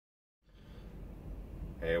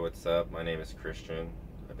Hey, what's up? My name is Christian.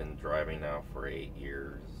 I've been driving now for 8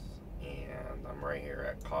 years, and I'm right here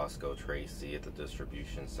at Costco Tracy at the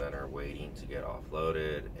distribution center waiting to get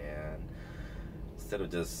offloaded. And instead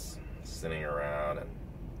of just sitting around and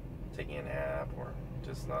taking a nap or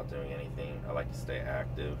just not doing anything, I like to stay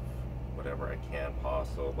active whatever I can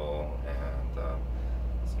possible. And I'm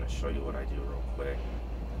just going to show you what I do real quick.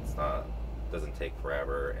 Doesn't take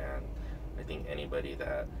forever, and I think anybody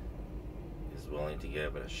that is willing to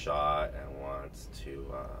give it a shot and wants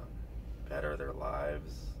to better their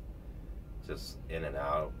lives, just in and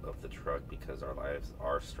out of the truck, because our lives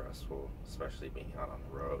are stressful, especially being out on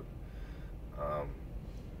the road.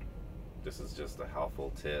 This is just a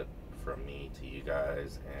helpful tip from me to you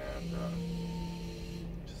guys, and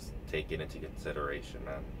just take it into consideration,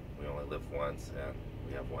 man. We only live once, and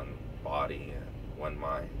we have one body and one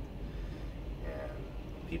mind,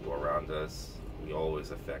 and people around us, we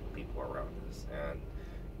always affect people around us. And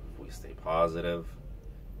if we stay positive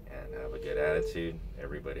and have a good attitude,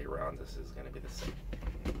 everybody around us is going to be the same.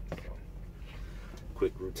 So,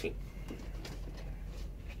 quick routine.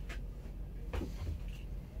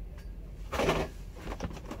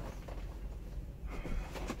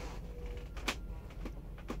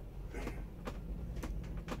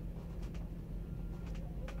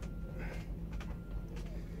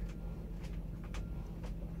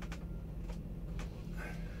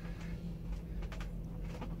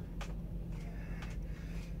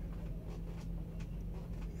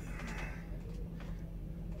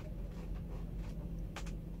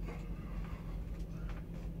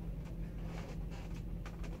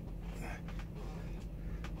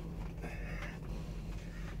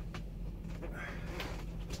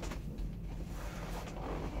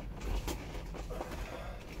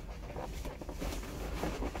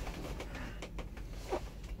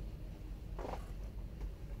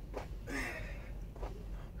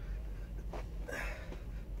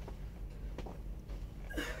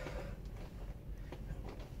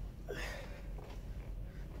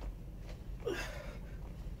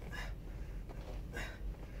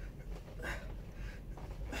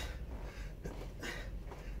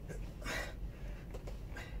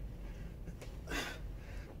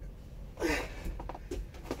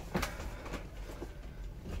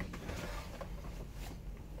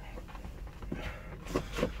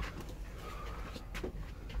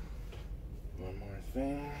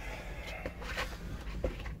 Thing.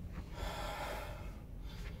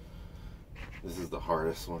 This is the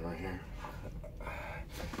hardest one right here.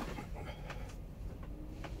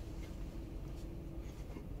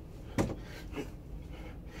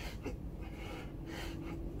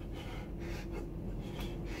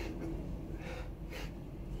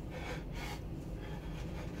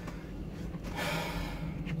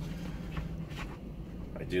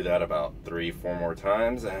 I do that about 3-4 more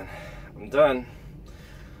times and I'm done.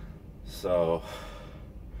 So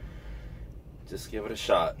just give it a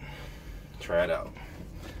shot. Try it out.